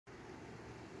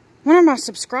One of my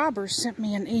subscribers sent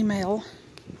me an email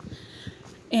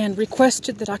and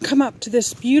requested that I come up to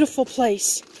this beautiful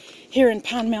place here in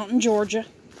Pine Mountain, Georgia,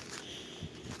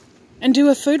 and do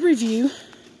a food review.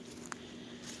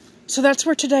 So that's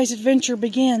where today's adventure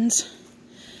begins,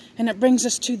 and it brings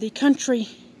us to the country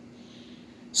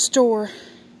store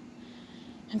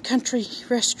and country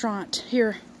restaurant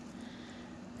here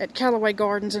at Callaway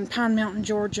Gardens in Pine Mountain,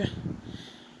 Georgia.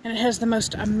 And it has the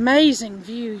most amazing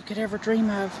view you could ever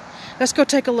dream of. Let's go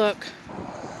take a look.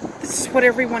 This is what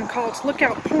everyone calls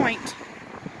Lookout Point.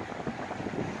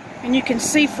 And you can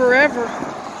see forever.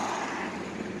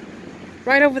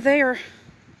 Right over there,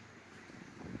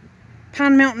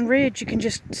 Pine Mountain Ridge. You can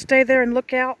just stay there and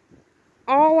look out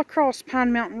all across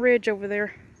Pine Mountain Ridge over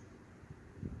there.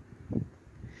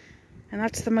 And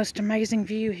that's the most amazing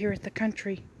view here at the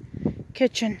Country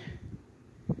Kitchen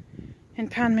in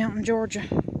Pine Mountain, Georgia.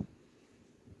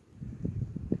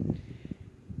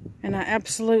 And I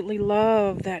absolutely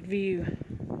love that view.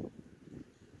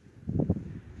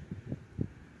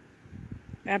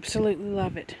 Absolutely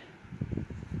love it.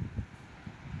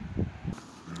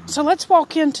 So let's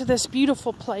walk into this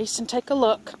beautiful place and take a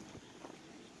look.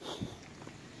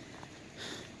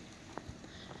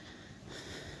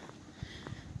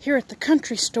 Here at the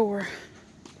country store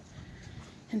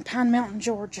in Pine Mountain,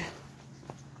 Georgia.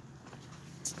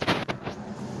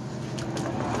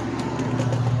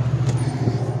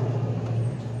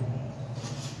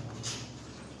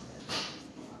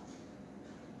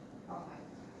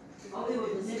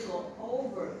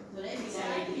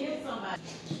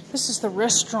 This is the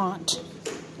restaurant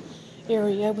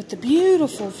area with the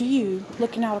beautiful view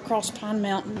looking out across Pine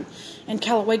Mountain and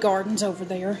Callaway Gardens over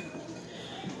there.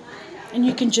 And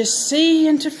you can just see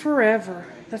into forever.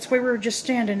 That's where we were just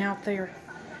standing out there.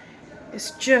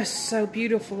 It's just so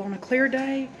beautiful on a clear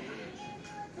day.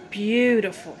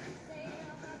 Beautiful.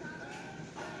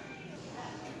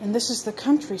 And this is the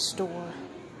country store.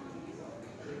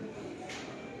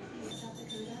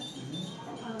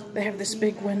 They have this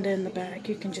big window in the back.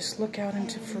 You can just look out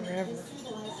into forever.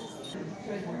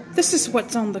 This is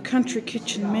what's on the Country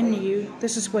Kitchen menu.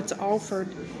 This is what's offered.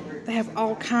 They have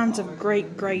all kinds of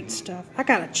great stuff. I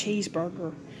got a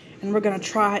cheeseburger, and we're going to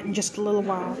try it in just a little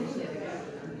while.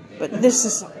 But this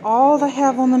is all they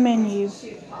have on the menu,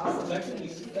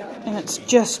 and it's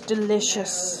just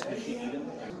delicious.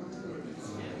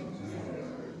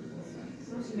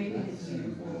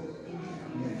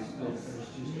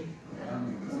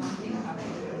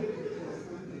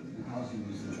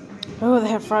 Oh, they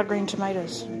have fried green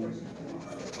tomatoes.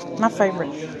 My favorite.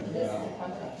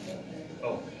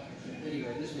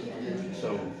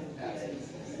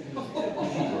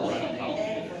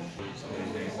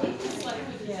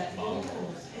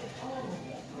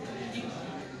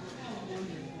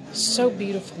 So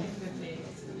beautiful.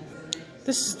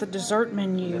 This is the dessert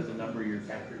menu.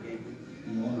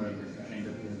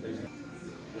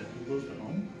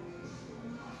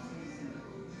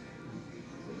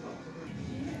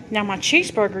 Now my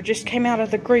cheeseburger just came out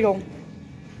of the grill,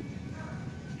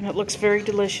 and it looks very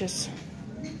delicious.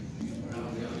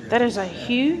 That is a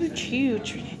huge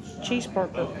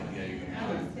cheeseburger.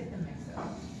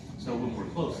 So when we're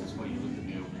close, that's why you look at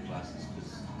the open glasses.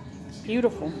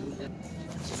 Beautiful.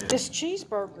 This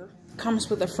cheeseburger comes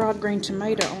with a fried green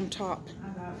tomato on top.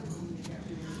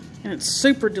 And it's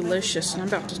super delicious, and I'm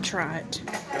about to try it.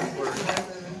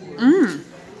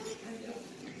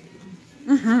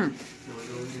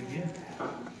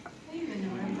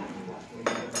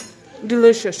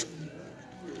 Delicious.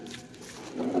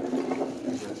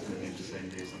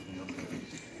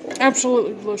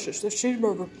 Absolutely delicious. This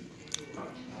cheeseburger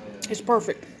is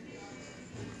perfect.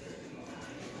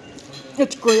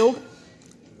 It's grilled,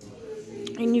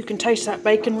 and you can taste that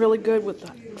bacon really good with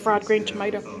the fried green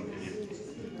tomato.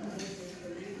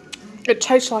 It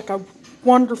tastes like a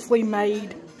wonderfully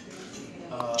made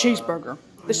cheeseburger.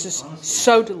 This is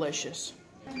so delicious.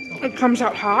 It comes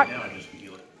out hot,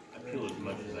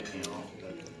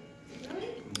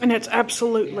 and it's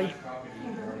absolutely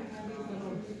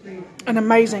an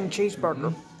amazing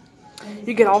cheeseburger.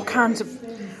 You get all kinds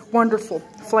of wonderful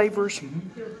flavors.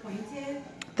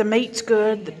 The meat's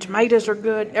good, the tomatoes are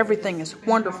good, everything is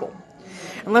wonderful.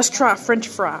 And let's try a French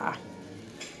fry.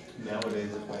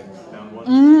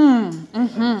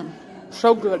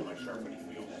 So good.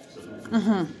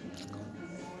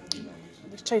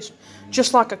 It tastes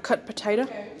just like a cut potato.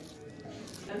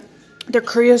 They're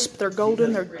crisp, they're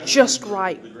golden, they're just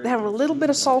right. They have a little bit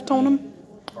of salt on them.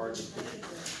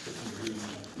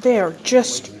 They are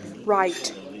just right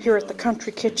here at the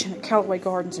Country Kitchen at Callaway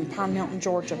Gardens in Pine Mountain,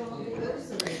 Georgia.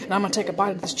 And I'm going to take a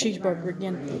bite of this cheeseburger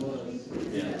again.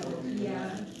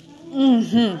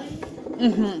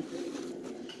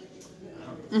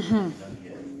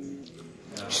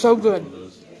 So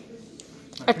good.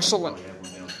 Excellent.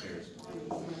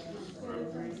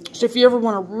 So if you ever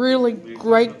want a really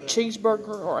great cheeseburger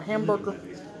or a hamburger,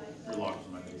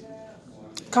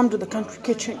 come to the Country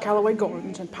Kitchen at Callaway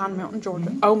Gardens in Pine Mountain,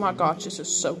 Georgia. Oh my gosh, this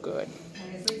is so good.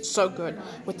 So good.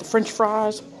 With the French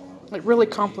fries, it really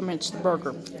complements the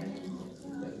burger.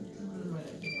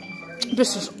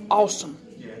 This is awesome.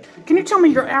 Can you tell me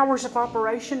your hours of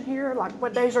operation here? Like,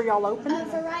 what days are y'all open?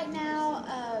 For right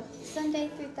now, Sunday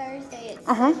through Thursday, it's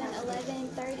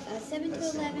 7 to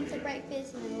 11 for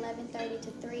breakfast, and then 11:30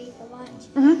 to 3 for lunch.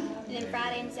 And then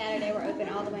Friday and Saturday, we're open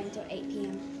all the way until 8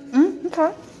 p.m.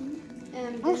 Okay.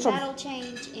 Awesome. That'll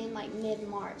change in like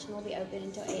mid-March, and we'll be open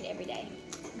until 8 every day.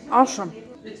 Awesome.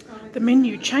 The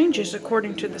menu changes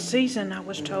according to the season, I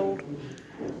was told.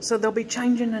 So they'll be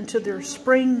changing into their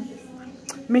spring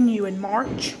menu in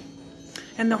March.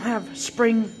 And they'll have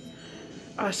spring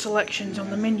selections on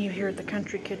the menu here at the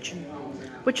Country Kitchen,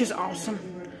 which is awesome.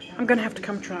 I'm going to have to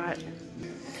come try it.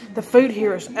 The food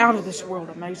here is out of this world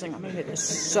amazing. I mean, it is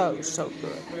so, so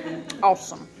good.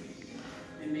 Awesome.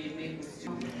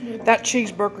 That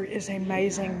cheeseburger is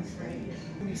amazing.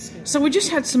 So we just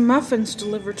had some muffins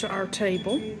delivered to our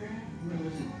table.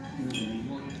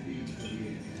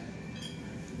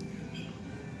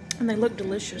 And they look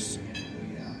delicious.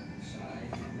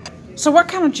 So what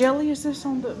kind of jelly is this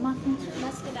on the muffins?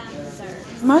 Muscadine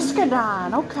preserves.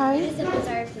 Muscadine, okay. It isn't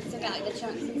preserved, it's still got like the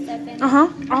chunks and stuff in it.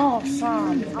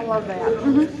 Awesome. I love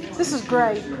that. This is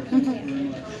great.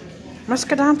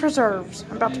 Muscadine preserves.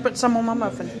 I'm about to put some on my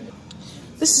muffin.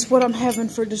 This is what I'm having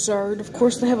for dessert. Of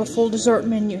course, they have a full dessert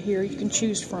menu here you can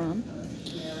choose from.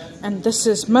 And this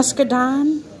is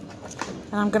muscadine.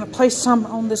 And I'm going to place some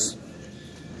on this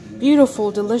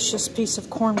beautiful, delicious piece of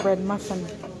cornbread muffin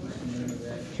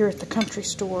here at the country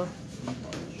store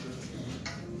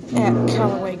at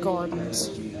Callaway Gardens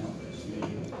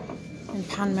in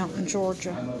Pine Mountain,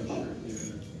 Georgia.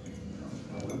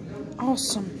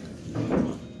 Awesome.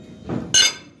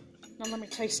 Now let me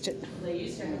taste it.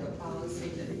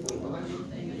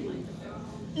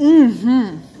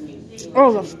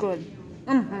 Oh, that's good.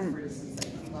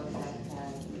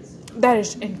 That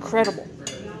is incredible.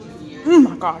 Oh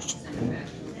my gosh.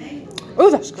 Oh,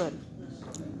 that's good.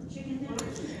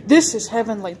 This is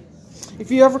heavenly.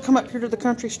 If you ever come up here to the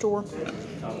country store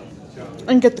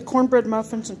and get the cornbread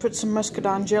muffins and put some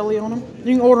muscadine jelly on them,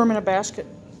 you can order them in a basket.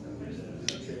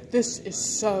 This is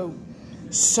so,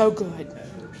 so good.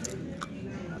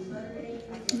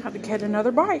 I have to get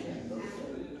another bite.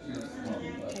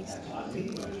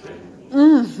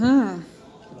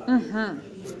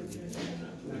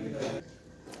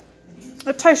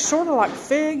 It tastes sort of like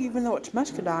fig, even though it's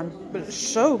muscadine, but it's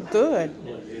so good.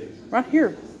 Right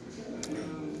here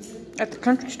at the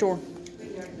country store.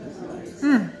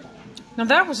 Now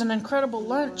that was an incredible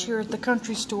lunch here at the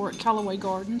country store at Callaway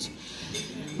Gardens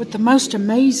with the most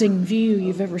amazing view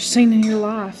you've ever seen in your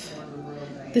life.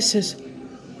 This is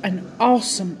an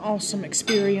awesome, awesome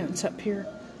experience up here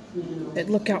at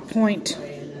Lookout Point.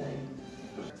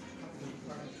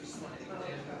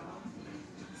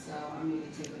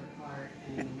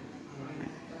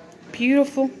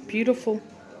 Beautiful, beautiful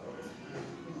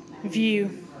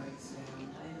view.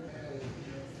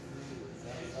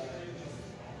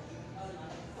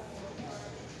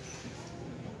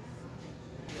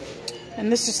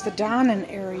 And this is the dining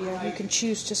area. You can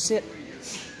choose to sit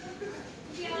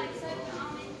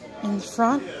in the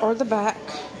front or the back.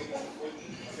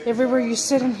 Everywhere you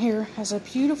sit in here has a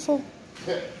beautiful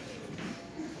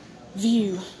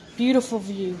view. Beautiful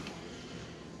view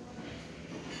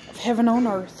of heaven on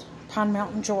earth, Pine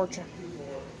Mountain, Georgia.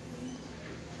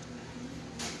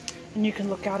 And you can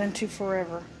look out into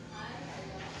forever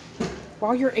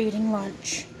while you're eating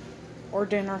lunch or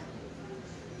dinner.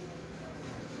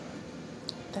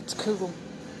 That's cool.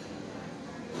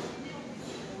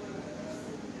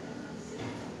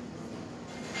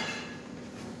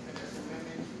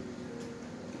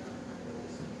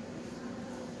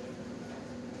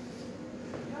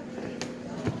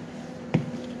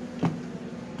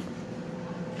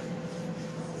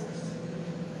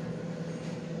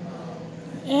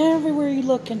 Everywhere you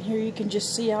look in here, you can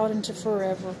just see out into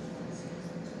forever.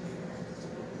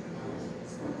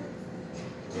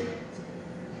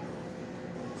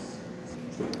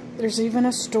 There's even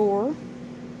a store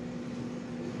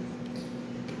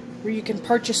where you can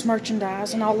purchase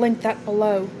merchandise, and I'll link that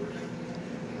below.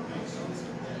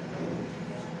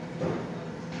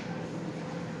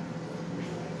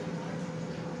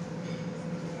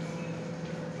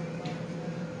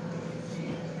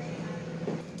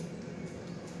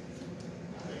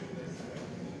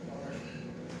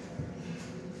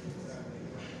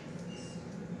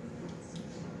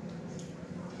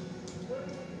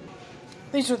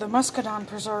 These are the Muscadine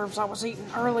preserves I was eating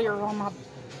earlier on my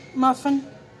muffin.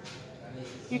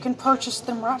 You can purchase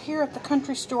them right here at the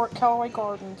country store at Callaway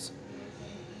Gardens.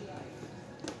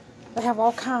 They have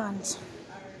all kinds.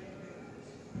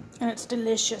 And it's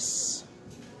delicious.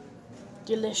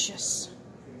 Delicious.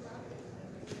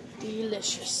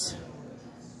 Delicious.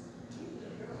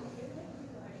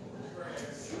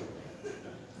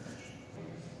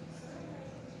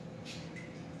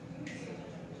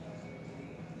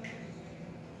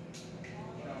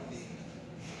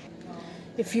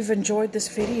 If you've enjoyed this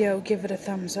video, give it a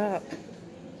thumbs up.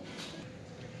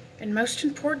 And most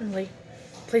importantly,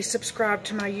 please subscribe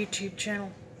to my YouTube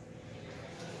channel.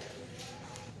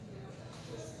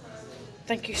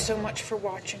 Thank you so much for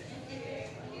watching.